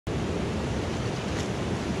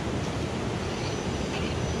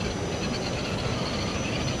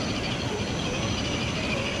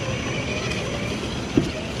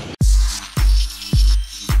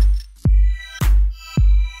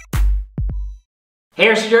Hey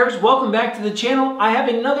RC drivers, welcome back to the channel. I have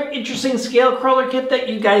another interesting scale crawler kit that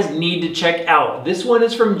you guys need to check out. This one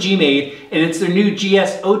is from Gmade and it's their new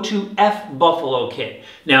GS02F Buffalo kit.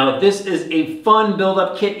 Now this is a fun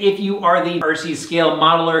build-up kit if you are the RC scale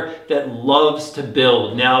modeler that loves to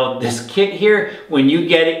build. Now this kit here, when you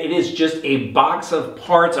get it, it is just a box of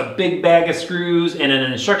parts, a big bag of screws and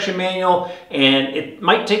an instruction manual, and it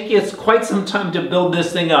might take you quite some time to build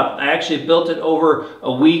this thing up. I actually built it over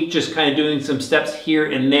a week, just kind of doing some steps here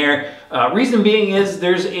and there. Reason being is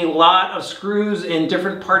there's a lot of screws and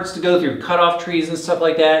different parts to go through, cutoff trees and stuff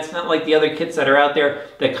like that. It's not like the other kits that are out there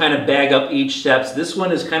that kind of bag up each steps. This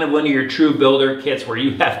one is kind of one of your true builder kits where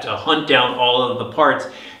you have to hunt down all of the parts.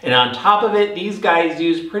 And on top of it, these guys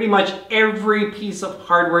use pretty much every piece of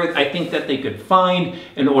hardware I think that they could find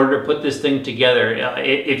in order to put this thing together.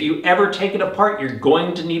 If you ever take it apart, you're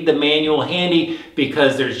going to need the manual handy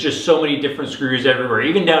because there's just so many different screws everywhere,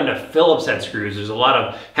 even down to Phillips head screws. There's a lot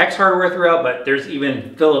of hex hardware throughout, but there's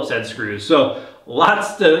even Phillips head screws. So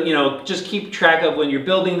lots to, just keep track of when you're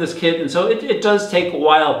building this kit. And so it does take a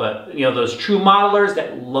while, but those true modelers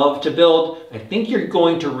that love to build, I think you're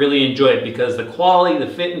going to really enjoy it because the quality,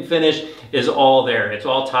 the fit and finish is all there. It's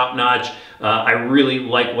all top notch. I really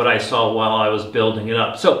like what I saw while I was building it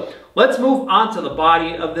up. So let's move on to the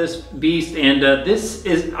body of this beast, and this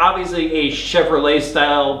is obviously a Chevrolet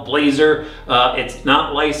style Blazer. It's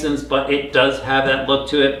not licensed, but it does have that look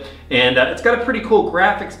to it, and it's got a pretty cool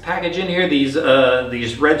graphics package in here.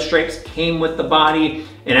 These red stripes came with the body,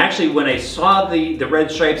 and actually when I saw the red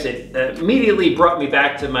stripes, it immediately brought me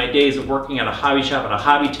back to my days of working at a hobby shop at a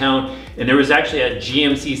hobby town, and there was actually a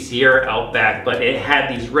GMC Sierra out back, but it had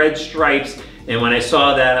these red stripes. And when I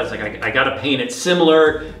saw that, I was like, I gotta paint it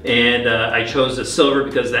similar, and I chose the silver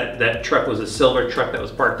because that truck was a silver truck that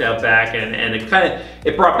was parked out back, and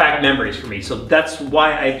it brought back memories for me. So that's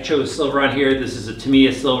why I chose silver on here. This is a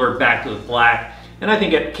Tamiya silver backed with black, and I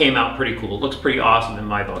think it came out pretty cool. It looks pretty awesome in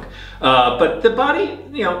my book. But the body,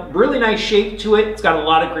 really nice shape to it. It's got a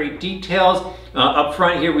lot of great details. Up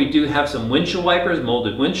front here, we do have some windshield wipers,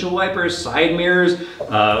 molded windshield wipers, side mirrors,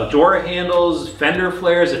 door handles, fender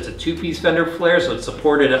flares. It's a two-piece fender flare, so it's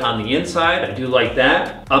supported on the inside. I do like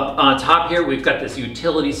that. Up on top here, we've got this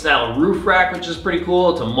utility style roof rack, which is pretty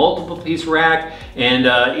cool. It's a multiple piece rack, and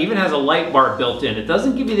even has a light bar built in. It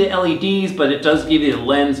doesn't give you the LEDs, but it does give you the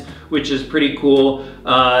lens, which is pretty cool.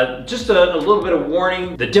 Just a little bit of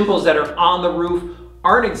warning, the dimples that are on the roof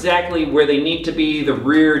aren't exactly where they need to be. The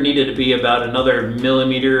rear needed to be about another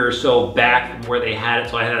millimeter or so back from where they had it,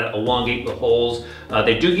 so I had to elongate the holes.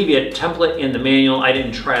 They do give you a template in the manual. I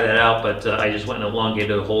didn't try that out, but I just went and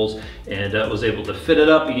elongated the holes and was able to fit it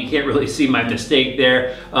up, and you can't really see my mistake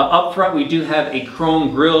there. Up front, we do have a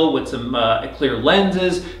chrome grille with some clear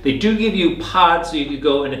lenses. They do give you pods, so you could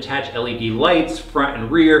go and attach LED lights, front and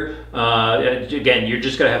rear. Again, you're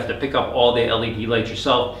just gonna have to pick up all the LED lights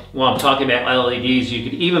yourself. While I'm talking about LEDs, you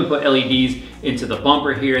could even put LEDs into the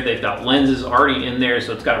bumper here. They've got lenses already in there,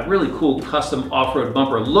 so it's got a really cool custom off-road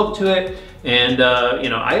bumper look to it. And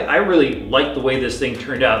I really like the way this thing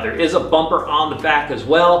turned out. There is a bumper on the back as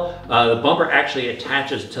well. The bumper actually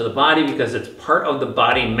attaches to the body because it's part of the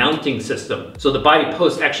body mounting system. So the body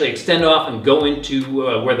posts actually extend off and go into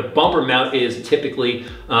where the bumper mount is typically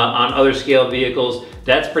on other scale vehicles.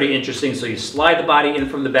 That's pretty interesting. So you slide the body in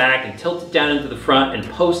from the back and tilt it down into the front, and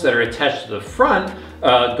posts that are attached to the front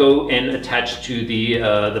go and attach to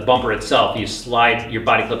the bumper itself. You slide your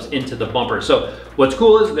body clips into the bumper. So what's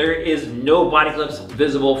cool is there is no body clips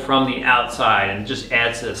visible from the outside, and it just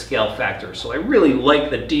adds to the scale factor. So I really like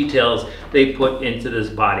the details they put into this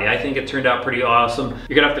body. I think it turned out pretty awesome.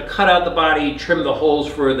 You're gonna have to cut out the body, trim the holes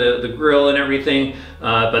for the grill and everything,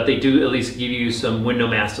 but they do at least give you some window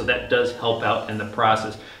mats, so that does help out in the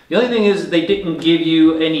process. The only thing is they didn't give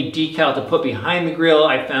you any decal to put behind the grill.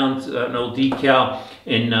 I found an old decal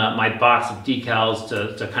in my box of decals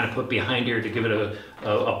to kind of put behind here to give it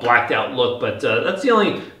a blacked out look, but that's the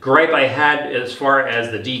only gripe I had as far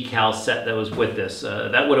as the decal set that was with this.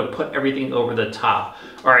 That would have put everything over the top.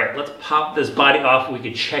 All right, let's pop this body off. We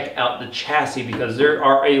could check out the chassis because there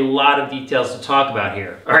are a lot of details to talk about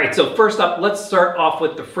here. All right, so first up, let's start off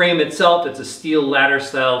with the frame itself. It's a steel ladder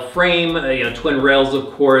style frame, twin rails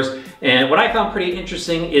of course. And what I found pretty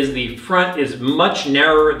interesting is the front is much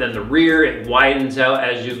narrower than the rear. It widens out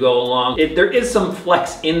as you go along. There is some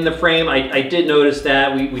flex in the frame. I did notice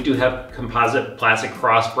that. We do have composite plastic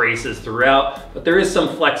cross braces throughout, but there is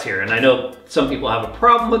some flex here. And I know some people have a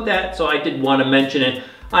problem with that, so I did want to mention it.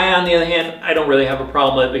 On the other hand, I don't really have a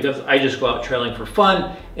problem with it because I just go out trailing for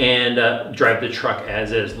fun and drive the truck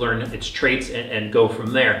as is, learn its traits and go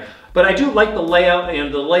from there. But I do like the layout,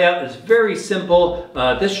 and the layout is very simple.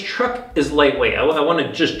 This truck is lightweight. I want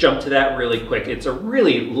to just jump to that really quick. It's a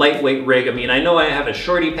really lightweight rig. I mean, I know I have a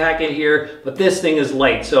shorty pack in here, but this thing is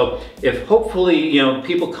light. So if hopefully, you know,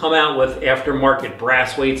 people come out with aftermarket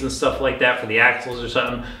brass weights and stuff like that for the axles or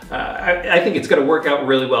something, I think it's going to work out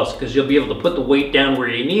really well, because you'll be able to put the weight down where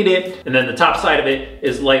you need it, and then the top side of it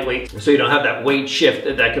is lightweight, so you don't have that weight shift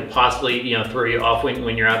that could possibly, you know, throw you off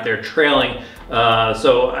when you're out there trailing.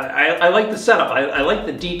 So I like the setup. I like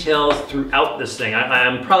the details throughout this thing.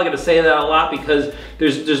 I'm probably going to say that a lot, because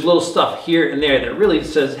there's little stuff here and there that really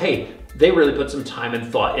says, hey, they really put some time and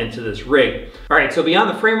thought into this rig. All right, so beyond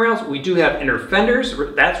the frame rails, we do have inner fenders.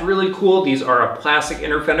 That's really cool. These are a plastic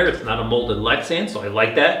inner fender. It's not a molded Lexan, so I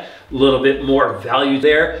like that. A little bit more value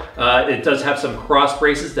there. It does have some cross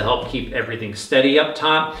braces to help keep everything steady up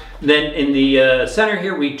top. Then in the center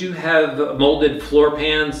here, we do have molded floor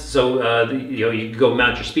pans. So you know, you can go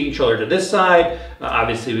mount your speed controller to this side.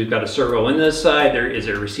 Obviously, we've got a servo in this side. There is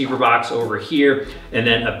a receiver box over here, and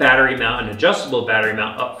then a battery mount, an adjustable battery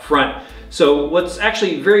mount up front. So what's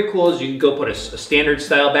actually very cool is you can go put a standard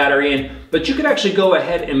style battery in, but you could actually go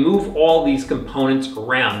ahead and move all these components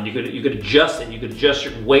around. You could adjust it. You could adjust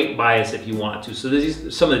your weight bias if you want to. So these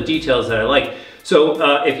are some of the details that I like.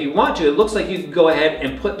 So if you want to, it looks like you can go ahead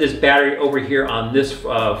and put this battery over here on this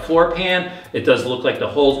floor pan. It does look like the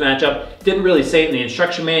holes match up. Didn't really say it in the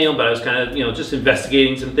instruction manual, but I was kind of, you know, just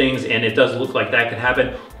investigating some things, and it does look like that could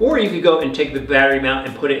happen. Or you could go and take the battery mount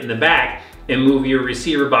and put it in the back and move your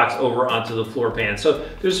receiver box over onto the floor pan. So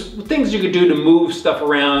there's things you could do to move stuff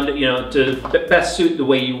around, you know, to best suit the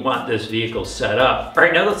way you want this vehicle set up. All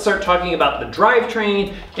right, now let's start talking about the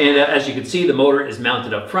drivetrain. And as you can see, the motor is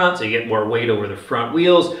mounted up front, so you get more weight over the front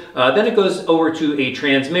wheels. Then it goes over to a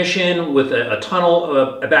transmission with a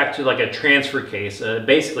tunnel back to like a transfer case.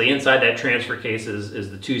 Basically, inside that transfer case is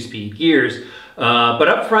the 2-speed gears. But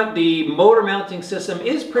up front, the motor mounting system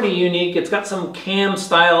is pretty unique. It's got some cam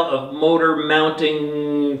style of motor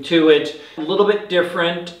mounting to it, a little bit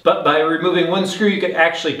different, but by removing one screw, you could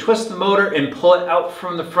actually twist the motor and pull it out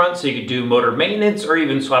from the front, so you could do motor maintenance or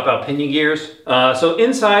even swap out pinion gears. So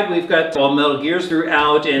inside, we've got all metal gears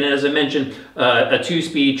throughout, and as I mentioned, a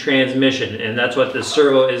 2-speed transmission, and that's what the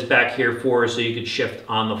servo is back here for, so you could shift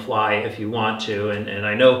on the fly if you want to. And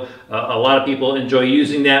I know a lot of people enjoy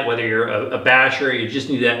using that, whether you're a basher, you just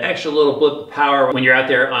need that extra little blip of power when you're out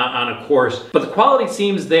there on a course. But the quality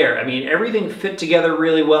seems there. I mean, everything fit together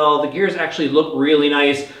really well. The gears actually look really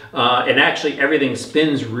nice. And actually everything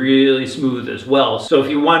spins really smooth as well. So if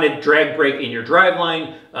you wanted drag brake in your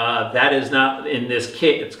driveline, that is not in this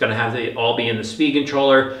kit. It's going to have to all be in the speed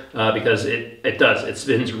controller because it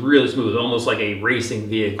spins really smooth, almost like a racing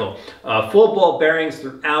vehicle. Full ball bearings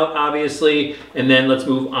throughout, obviously. And then let's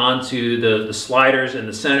move on to the sliders in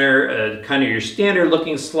the center, kind of your standard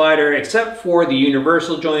looking slider, except for the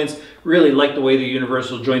universal joints. Really like the way the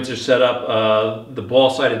universal joints are set up. The ball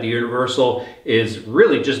side of the universal is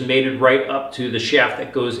really just mated right up to the shaft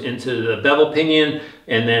that goes into the bevel pinion.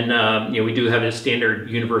 And then you know, we do have a standard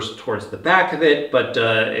universal towards the back of it, but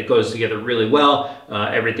it goes together really well.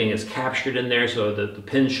 Everything is captured in there, so the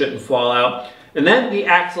pins shouldn't fall out. And then the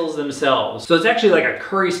axles themselves. So it's actually like a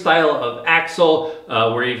Curry style of axle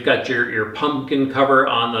where you've got your pumpkin cover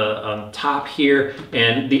on the top here,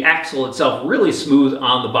 and the axle itself really smooth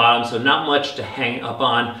on the bottom, so not much to hang up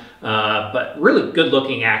on. But really good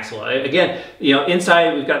looking axle. Again, you know,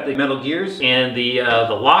 inside we've got the metal gears and the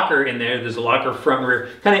locker in there. There's a locker front and rear.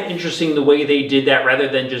 Kind of interesting the way they did that. Rather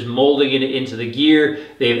than just molding it into the gear,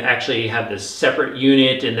 they actually have this separate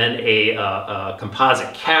unit and then a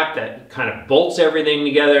composite cap that kind of bolts everything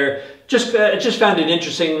together. Just found it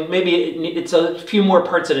interesting. Maybe it's a few more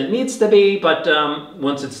parts than it needs to be, but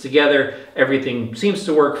once it's together, everything seems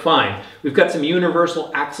to work fine. We've got some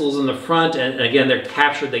universal axles in the front, and again, they're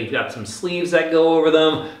captured. They've got some sleeves that go over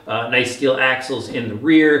them, nice steel axles in the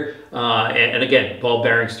rear, and again, ball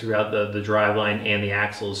bearings throughout the driveline and the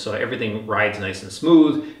axles, so everything rides nice and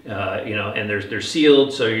smooth, you know, and they're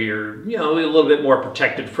sealed, so you're, you know, a little bit more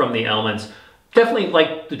protected from the elements. Definitely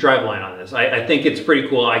like the driveline on this. I think it's pretty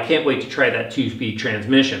cool. I can't wait to try that 2-speed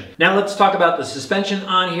transmission. Now let's talk about the suspension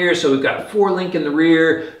on here. So we've got 4-link in the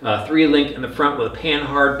rear, 3-link in the front with a pan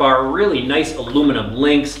hard bar, really nice aluminum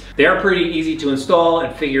links. They are pretty easy to install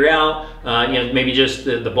and figure out. You know, maybe just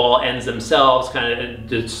the ball ends themselves, kind of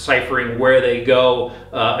deciphering where they go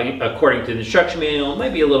according to the instruction manual.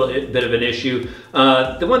 Might be a little bit of an issue.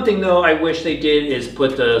 The one thing though I wish they did is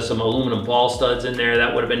put some aluminum ball studs in there.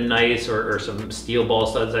 That would have been nice, or some steel ball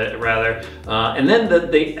studs rather. And then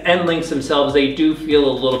the end links themselves, they do feel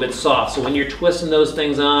a little bit soft. So when you're twisting those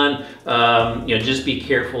things on, you know, just be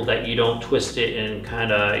careful that you don't twist it and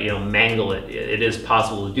kind of, you know, mangle it. It is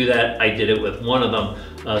possible to do that. I did it with one of them.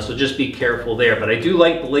 So just be careful there. But I do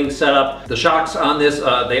like the link setup. The shocks on this,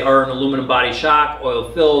 they are an aluminum body shock,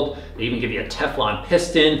 oil filled. They even give you a Teflon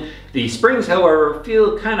piston. The springs, however,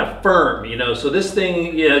 feel kind of firm, you know, so this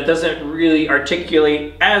thing, you know, doesn't really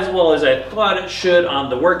articulate as well as I thought it should on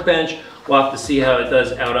the workbench. We'll have to see how it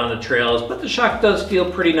does out on the trails, but the shock does feel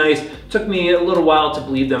pretty nice. Took me a little while to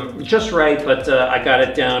bleed them just right, but I got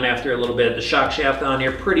it down after a little bit. The shock shaft on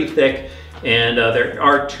here, pretty thick. And there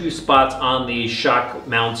are 2 spots on the shock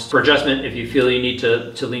mounts for adjustment if you feel you need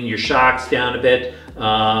to lean your shocks down a bit.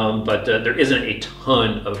 But there isn't a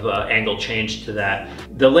ton of angle change to that.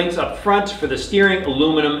 The links up front for the steering,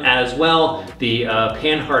 aluminum as well. The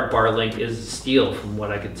panhard bar link is steel from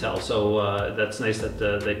what I could tell. So that's nice that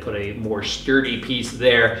they put a more sturdy piece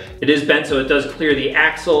there. It is bent so it does clear the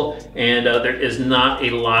axle, and there is not a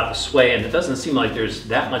lot of sway, and it doesn't seem like there's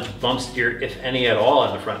that much bump steer, if any at all,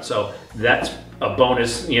 in the front. So that's a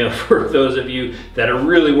bonus, you know, for those of you that are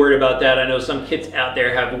really worried about that. I know some kits out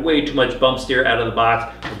there have way too much bump steer out of the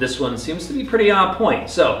box, but this one seems to be pretty on point.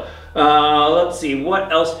 So let's see,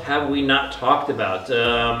 what else have we not talked about?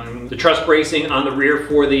 The truss bracing on the rear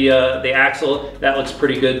for the axle, that looks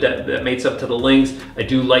pretty good. That mates up to the links. I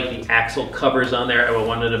do like the axle covers on there. I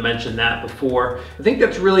wanted to mention that before. I think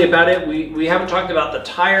that's really about it. We haven't talked about the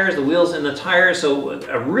tires, the wheels and the tires. So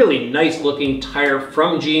a really nice looking tire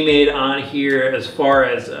from Gmade on here, as far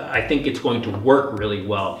as I think it's going to work really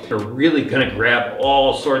well. They're really gonna grab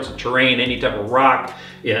all sorts of terrain, any type of rock,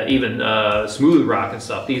 yeah, even smooth rock and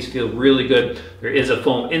stuff. These feel really good. There is a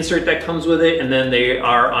foam insert that comes with it, and then they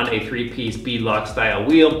are on a 3-piece beadlock style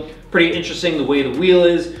wheel. Pretty interesting the way the wheel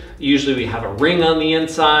is. Usually we have a ring on the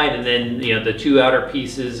inside, and then, you know, the 2 outer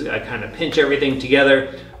pieces kind of pinch everything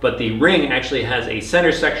together. But the ring actually has a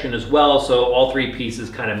center section as well, so all 3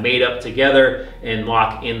 pieces kind of made up together and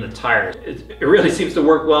lock in the tires. It really seems to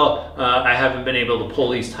work well. I haven't been able to pull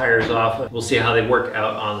these tires off. We'll see how they work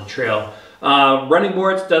out on the trail. Running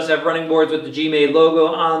boards, does have running boards with the Gmade logo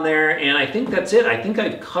on there, and I think that's it. I think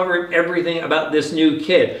I've covered everything about this new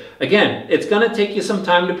kit. Again, it's gonna take you some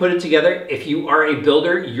time to put it together. If you are a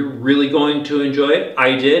builder, you're really going to enjoy it.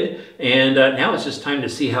 I did, and now it's just time to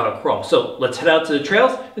see how it crawls. So let's head out to the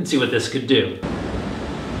trails and see what this could do.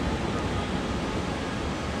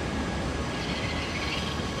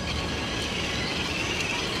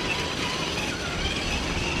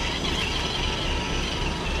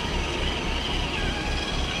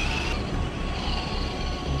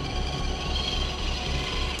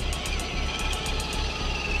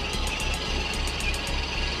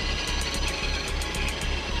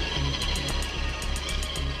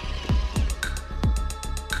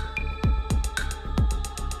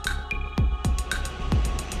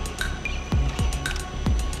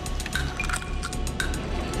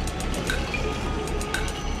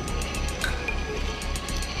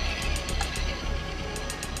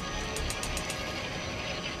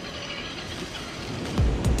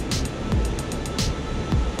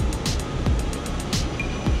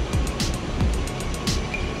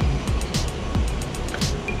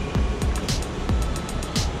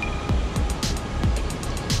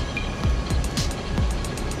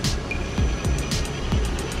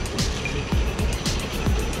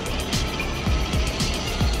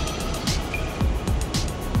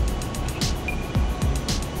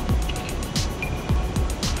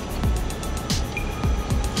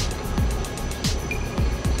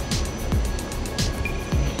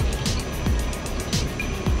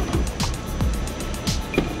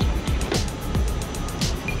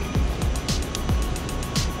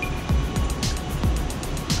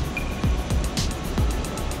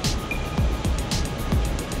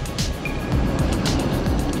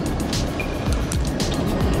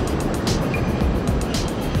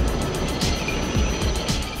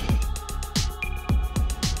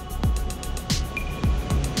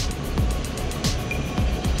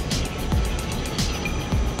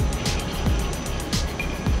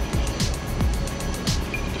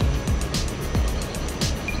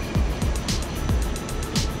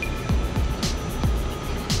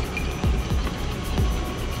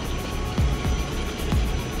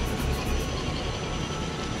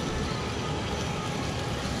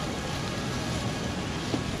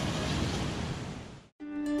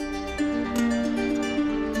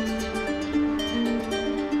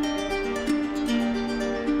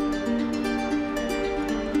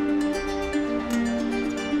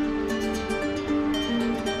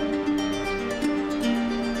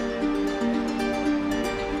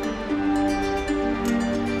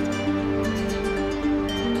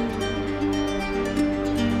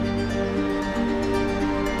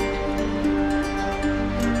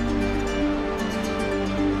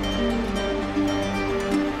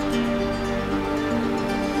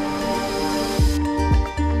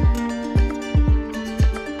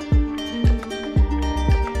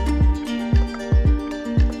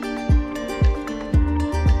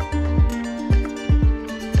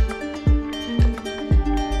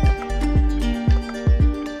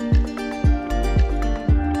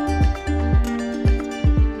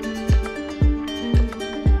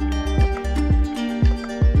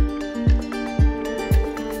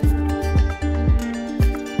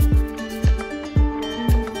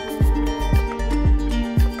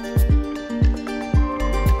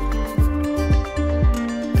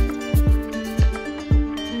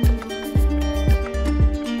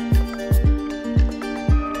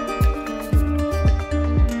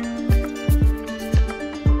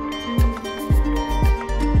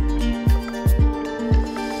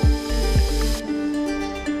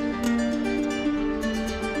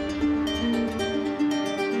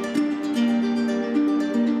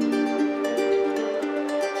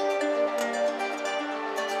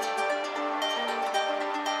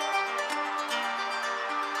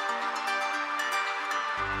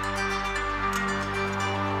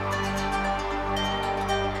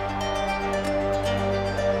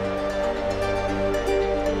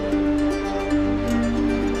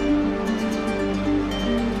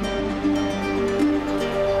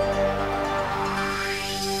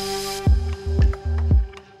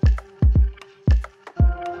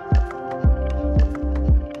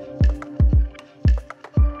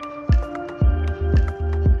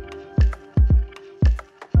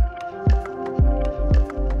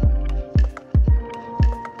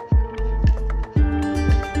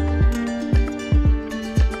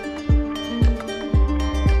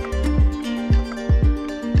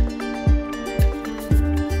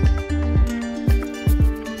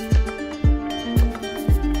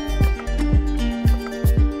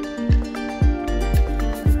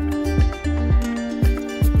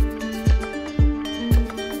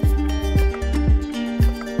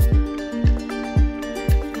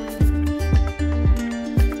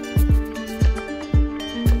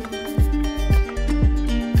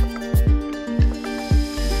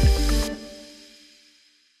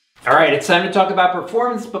 All right, it's time to talk about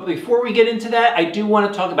performance, but before we get into that, I do want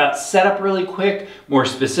to talk about setup really quick, more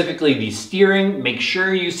specifically the steering. Make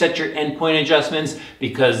sure you set your endpoint adjustments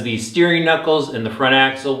because the steering knuckles and the front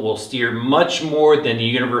axle will steer much more than the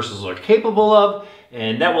universals are capable of,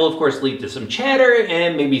 and that will of course lead to some chatter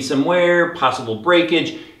and maybe some wear, possible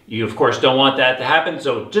breakage. You of course don't want that to happen,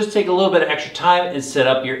 so just take a little bit of extra time and set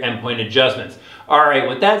up your endpoint adjustments. All right,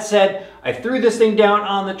 with that said, I threw this thing down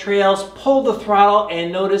on the trails, pulled the throttle,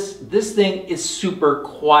 and notice this thing is super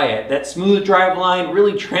quiet. That smooth drive line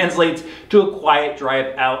really translates to a quiet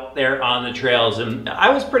drive out there on the trails, and I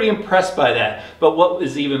was pretty impressed by that. But what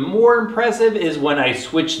was even more impressive is when I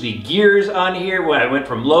switched the gears on here, when I went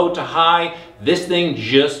from low to high, this thing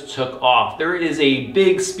just took off. There is a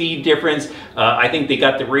big speed difference. I think they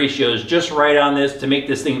got the ratios just right on this to make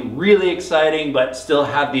this thing really exciting, but still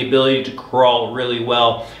have the ability to crawl really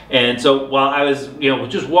well. And so while I was,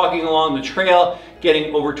 just walking along the trail,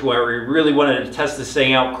 getting over to where we really wanted to test this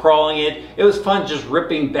thing out, crawling it, it was fun just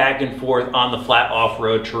ripping back and forth on the flat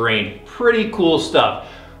off-road terrain. Pretty cool stuff.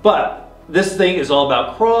 But this thing is all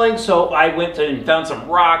about crawling, so I went and found some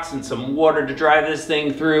rocks and some water to drive this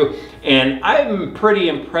thing through, and I'm pretty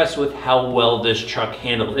impressed with how well this truck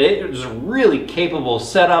handled it. It was a really capable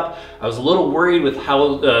setup. I was a little worried with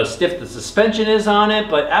how stiff the suspension is on it,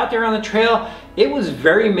 but out there on the trail, it was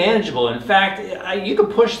very manageable. In fact, you could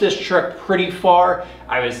push this truck pretty far.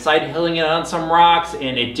 I was side hilling it on some rocks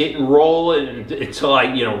and it didn't roll until I,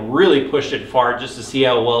 really pushed it far just to see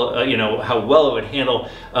how well, how well it would handle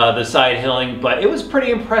the side hilling. But it was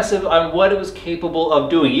pretty impressive on what it was capable of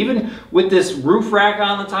doing. Even with this roof rack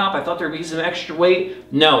on the top, I thought there'd be some extra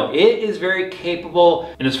weight. No, it is very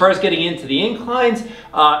capable. And as far as getting into the inclines,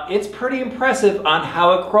 it's pretty impressive on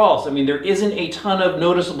how it crawls. I mean, there isn't a ton of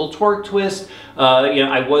noticeable torque twist.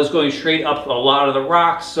 I was going straight up a lot of the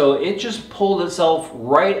rocks, so it just pulled itself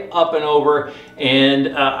right up and over,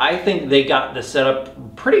 and I think they got the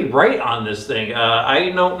setup pretty right on this thing. I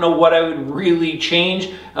don't know what I would really change.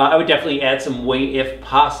 I would definitely add some weight if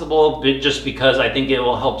possible, but just because I think it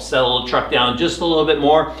will help settle the truck down just a little bit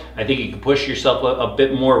more. I think you can push yourself a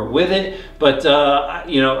bit more with it, but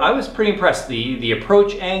I was pretty impressed. The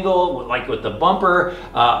approach angle, like with the bumper,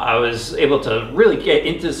 I was able to really get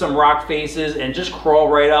into some rock faces and just crawl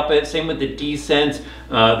right up it. Same with the descent,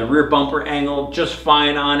 the rear bumper angle, just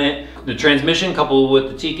fine on it. The transmission coupled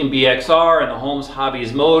with the Tekin BXR and the Holmes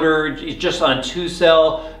Hobbies motor, just on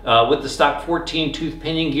 2-cell with the stock 14 tooth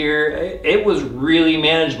pinion gear, it was really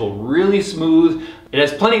manageable, really smooth. It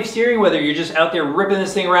has plenty of steering, whether you're just out there ripping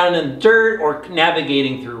this thing around in the dirt or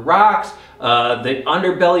navigating through rocks. The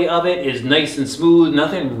underbelly of it is nice and smooth.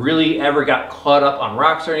 Nothing really ever got caught up on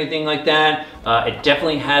rocks or anything like that. It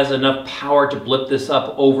definitely has enough power to blip this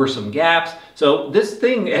up over some gaps. So this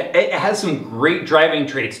thing, it has some great driving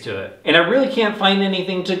traits to it. And I really can't find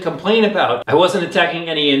anything to complain about. I wasn't attacking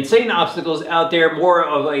any insane obstacles out there, more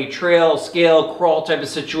of a trail, scale, crawl type of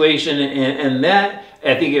situation, and that,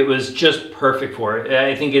 I think it was just perfect for it.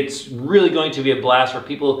 I think it's really going to be a blast for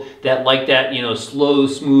people that like that, slow,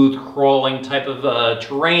 smooth, crawling type of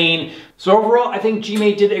terrain. So overall, I think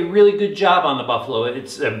Gmade did a really good job on the Buffalo.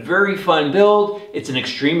 It's a very fun build. It's an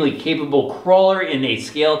extremely capable crawler in a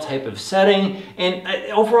scale type of setting.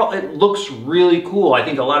 And overall, it looks really cool. I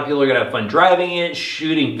think a lot of people are gonna have fun driving it,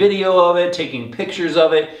 shooting video of it, taking pictures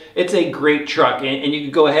of it. It's a great truck. And you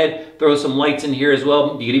could go ahead, throw some lights in here as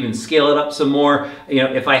well. You could even scale it up some more.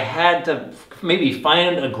 If I had to maybe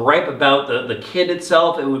find a gripe about the kit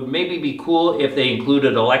itself, it would maybe be cool if they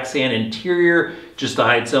included a Lexan interior just to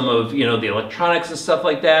hide some of the electronics and stuff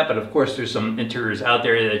like that. But of course there's some interiors out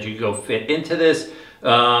there that you go fit into this.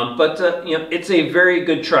 It's a very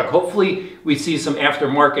good truck. Hopefully we see some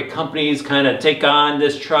aftermarket companies kind of take on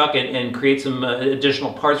this truck and create some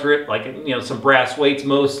additional parts for it, like some brass weights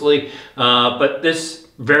mostly. But this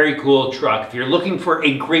very cool truck. If you're looking for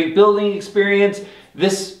a great building experience,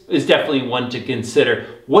 this is definitely one to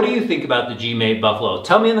consider. What do you think about the Gmade Buffalo?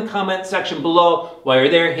 Tell me in the comment section below. While you're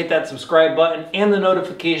there, hit that subscribe button and the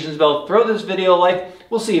notifications bell. Throw this video a like.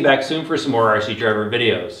 We'll see you back soon for some more RC Driver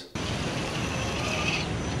videos.